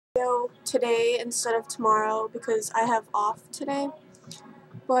video today instead of tomorrow because I have off today.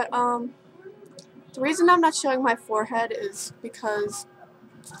 But the reason I'm not showing my forehead is because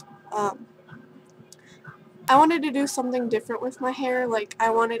I wanted to do something different with my hair. Like, I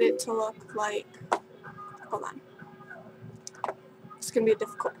wanted it to look like, hold on. It's going to be a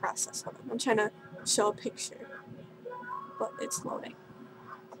difficult process. Hold on. I'm trying to show a picture, but it's loading.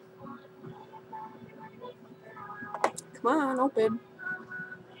 Come on, open.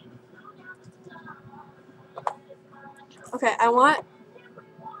 Okay, I want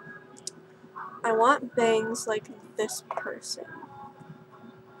bangs like this person.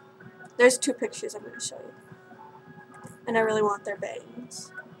 There's two pictures I'm going to show you. And I really want their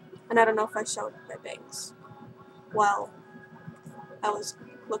bangs. And I don't know if I showed my bangs while I was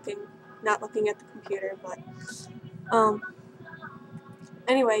not looking at the computer, but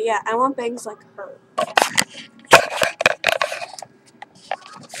anyway, yeah, I want bangs like her.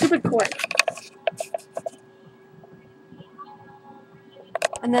 Stupid cord.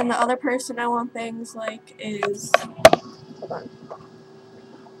 And then the other person I want bangs like is, hold on.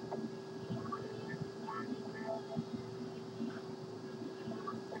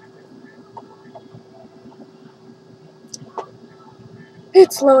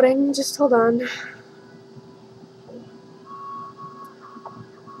 It's loading, just hold on.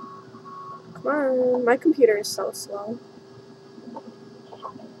 Come on, my computer is so slow.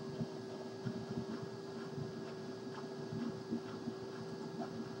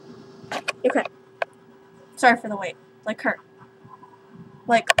 Okay. Sorry for the wait. Like her.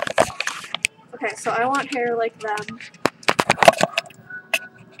 Like, okay, so I want hair like them.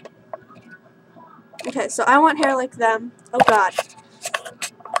 Okay, so I want hair like them. Oh god.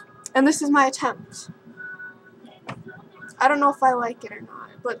 And this is my attempt. I don't know if I like it or not,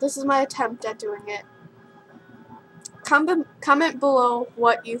 but this is my attempt at doing it. Comment below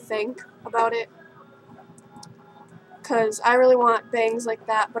what you think about it, because I really want bangs like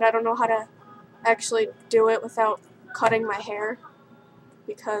that, but I don't know how to actually do it without cutting my hair,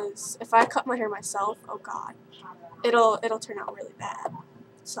 because if I cut my hair myself, oh god, it'll turn out really bad.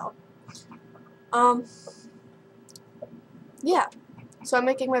 So, yeah. So I'm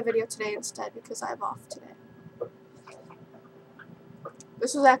making my video today instead because I have off today.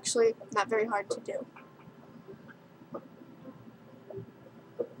 This was actually not very hard to do.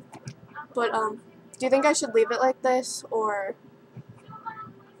 But, do you think I should leave it like this, or,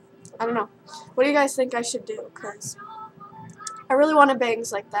 I don't know. What do you guys think I should do? Because I really wanted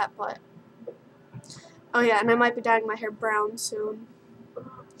bangs like that, but, oh yeah, and I might be dyeing my hair brown soon.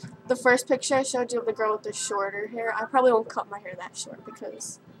 The first picture I showed you of the girl with the shorter hair, I probably won't cut my hair that short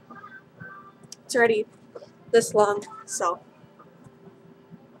because it's already this long, so.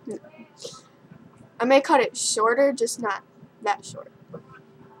 I may cut it shorter, just not that short.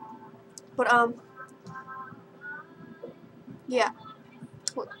 But, yeah.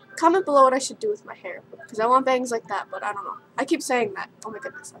 Comment below what I should do with my hair, because I want bangs like that, but I don't know. I keep saying that. Oh my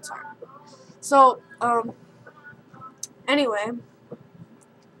goodness, I'm sorry. So, anyway.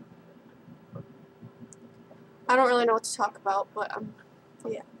 I don't really know what to talk about, but,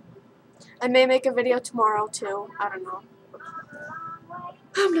 yeah. I may make a video tomorrow, too. I don't know.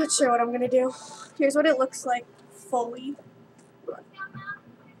 I'm not sure what I'm gonna do. Here's what it looks like fully.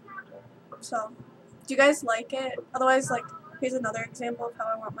 So, do you guys like it? Otherwise, like, here's another example of how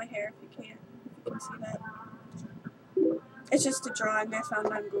I want my hair, if you can see that. It's just a drawing I found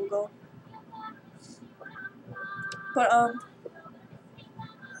on Google. But,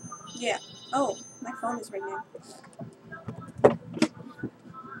 yeah. Oh, my phone is ringing.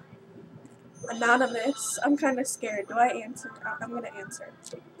 Anonymous. I'm kind of scared. Do I answer? I'm gonna answer.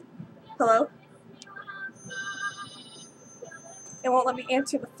 Hello? It won't let me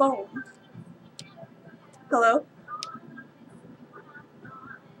answer the phone. Hello?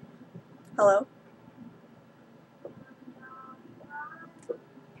 Hello?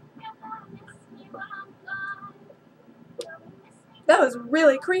 That was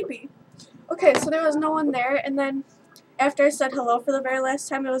really creepy. Okay, so there was no one there, and then after I said hello for the very last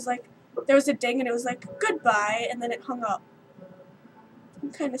time, it was like, there was a ding, and it was like, goodbye, and then it hung up.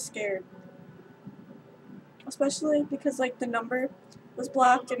 I'm kind of scared. Especially because, like, the number was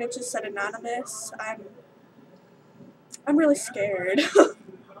blocked, and it just said anonymous. I'm really scared.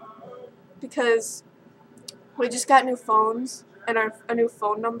 Because we just got new phones, and a new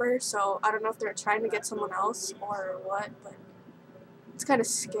phone number, so I don't know if they're trying to get someone else or what, but it's kind of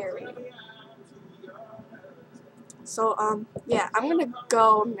scary. So, yeah, I'm gonna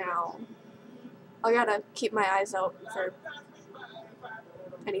go now. I gotta keep my eyes out for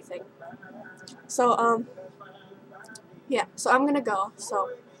anything. So, yeah, so I'm gonna go.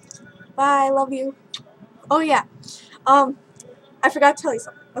 So, Bye, love you. Oh yeah, I forgot to tell you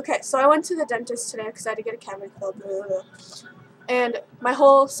something. Okay, so I went to the dentist today because I had to get a cavity filled, and my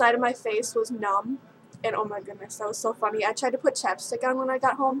whole side of my face was numb, and oh my goodness, that was so funny. I tried to put chapstick on when I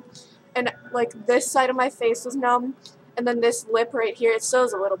got home, and like this side of my face was numb, and then this lip right here, it still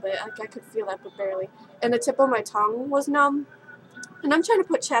is a little bit, like I could feel that but barely, and the tip of my tongue was numb, and I'm trying to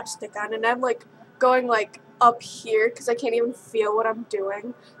put chapstick on, and I'm like going like up here because I can't even feel what I'm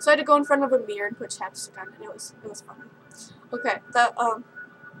doing, so I had to go in front of a mirror and put chapstick on, and it was funny. Okay,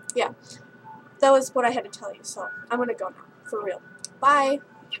 yeah, that was what I had to tell you, so I'm gonna go now, for real. Bye!